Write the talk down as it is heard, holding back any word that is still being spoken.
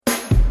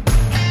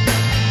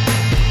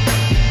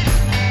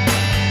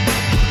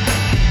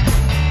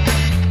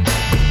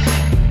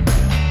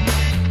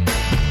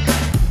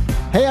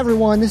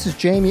everyone. This is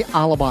Jamie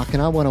Alabak,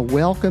 and I want to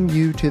welcome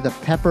you to the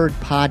Peppered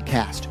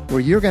Podcast, where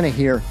you're going to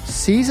hear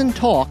seasoned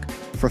talk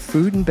for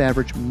food and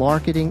beverage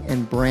marketing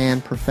and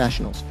brand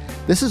professionals.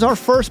 This is our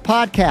first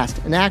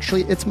podcast, and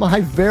actually, it's my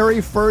very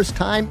first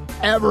time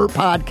ever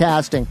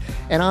podcasting,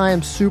 and I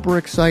am super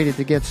excited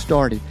to get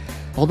started.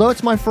 Although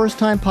it's my first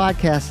time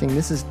podcasting,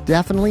 this is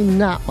definitely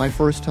not my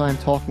first time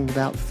talking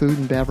about food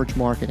and beverage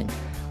marketing.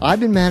 I've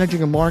been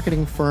managing a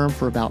marketing firm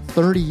for about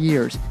 30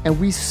 years, and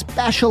we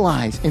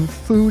specialize in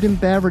food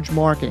and beverage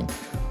marketing.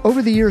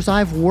 Over the years,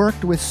 I've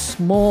worked with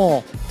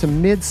small to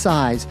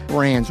mid-size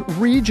brands,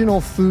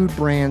 regional food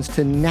brands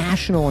to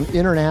national and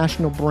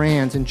international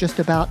brands, and just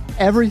about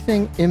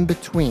everything in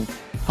between.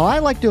 How I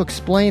like to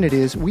explain it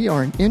is we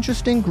are an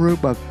interesting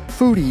group of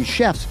foodies,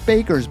 chefs,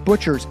 bakers,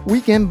 butchers,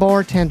 weekend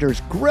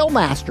bartenders, grill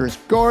masters,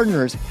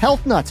 gardeners,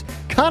 health nuts,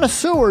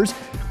 connoisseurs,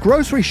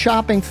 grocery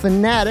shopping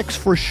fanatics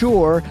for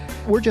sure.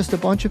 We're just a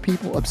bunch of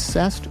people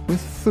obsessed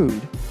with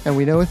food, and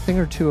we know a thing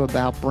or two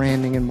about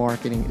branding and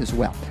marketing as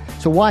well.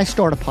 So why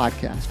start a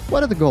podcast?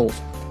 What are the goals?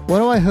 What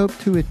do I hope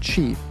to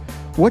achieve?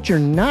 What you're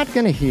not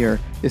going to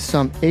hear is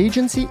some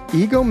agency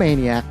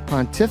egomaniac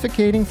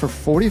pontificating for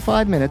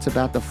 45 minutes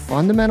about the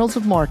fundamentals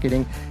of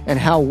marketing and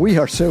how we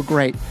are so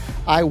great.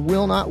 I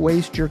will not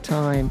waste your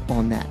time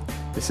on that.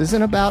 This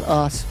isn't about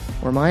us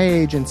or my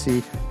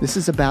agency. This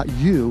is about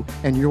you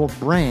and your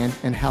brand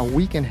and how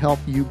we can help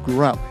you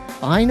grow.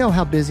 I know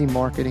how busy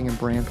marketing and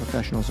brand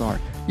professionals are.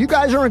 You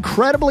guys are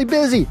incredibly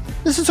busy.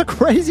 This is a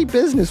crazy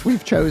business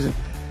we've chosen.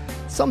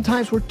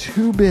 Sometimes we're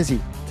too busy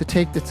to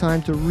take the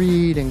time to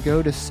read and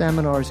go to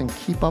seminars and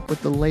keep up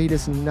with the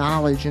latest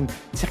knowledge and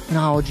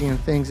technology and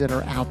things that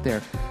are out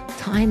there.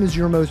 Time is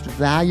your most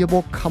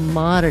valuable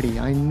commodity,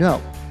 I know.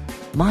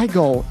 My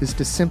goal is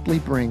to simply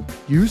bring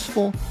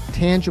useful,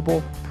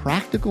 tangible,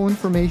 practical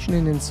information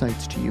and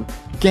insights to you.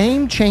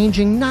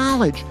 Game-changing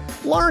knowledge,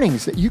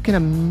 learnings that you can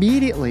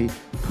immediately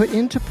put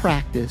into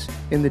practice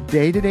in the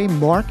day-to-day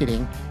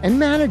marketing and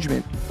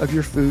management of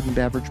your food and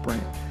beverage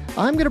brand.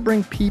 I'm going to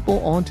bring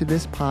people onto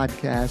this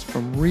podcast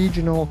from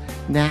regional,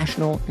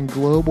 national, and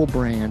global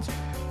brands,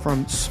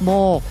 from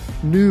small,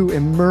 new,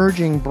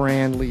 emerging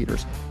brand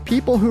leaders,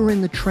 people who are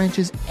in the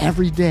trenches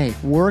every day,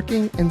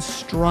 working and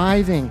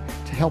striving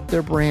to help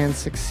their brands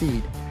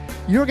succeed.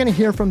 You're going to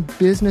hear from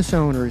business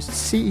owners,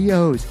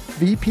 CEOs,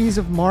 VPs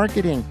of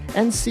marketing,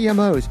 and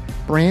CMOs,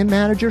 brand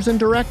managers and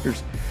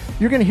directors.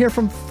 You're going to hear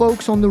from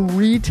folks on the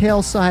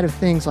retail side of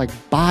things like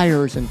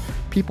buyers and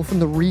people from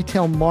the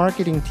retail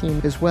marketing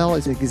team, as well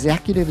as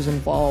executives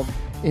involved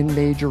in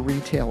major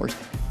retailers.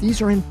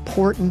 These are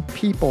important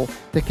people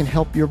that can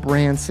help your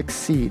brand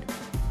succeed.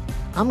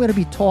 I'm going to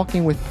be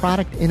talking with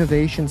product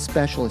innovation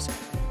specialists,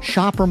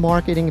 shopper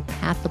marketing,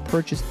 path to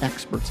purchase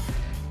experts,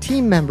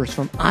 team members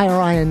from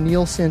IRI and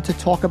Nielsen to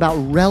talk about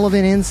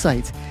relevant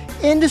insights,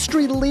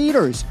 industry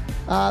leaders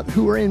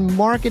who are in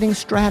marketing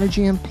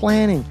strategy and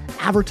planning,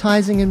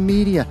 advertising and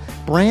media,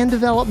 brand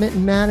development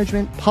and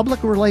management,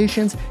 public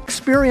relations,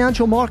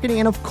 experiential marketing,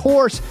 and of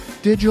course,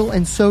 digital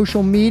and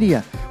social media,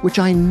 which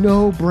I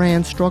know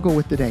brands struggle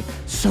with today.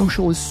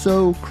 Social is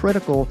so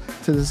critical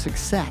to the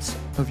success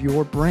of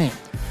your brand.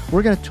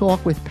 We're going to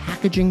talk with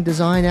packaging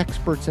design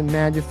experts and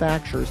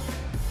manufacturers,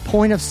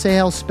 point of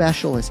sale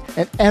specialists,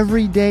 and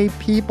everyday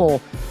people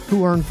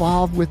who are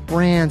involved with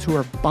brands, who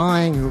are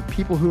buying, who are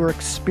people who are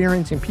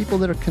experiencing, people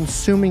that are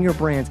consuming your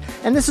brands.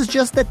 And this is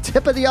just the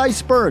tip of the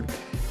iceberg.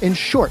 In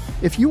short,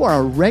 if you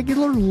are a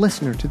regular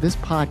listener to this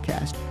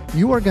podcast,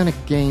 you are going to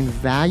gain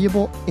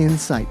valuable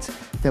insights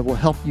that will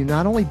help you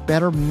not only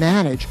better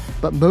manage,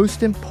 but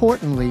most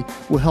importantly,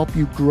 will help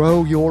you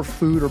grow your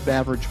food or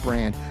beverage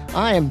brand.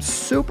 I am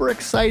super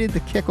excited to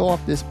kick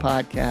off this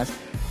podcast,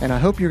 and I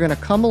hope you're going to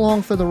come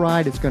along for the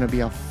ride. It's going to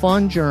be a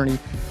fun journey.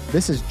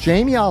 This is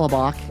Jamie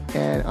Alabak,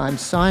 and I'm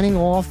signing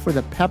off for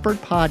the Peppered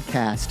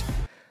Podcast.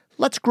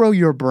 Let's grow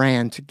your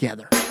brand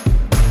together.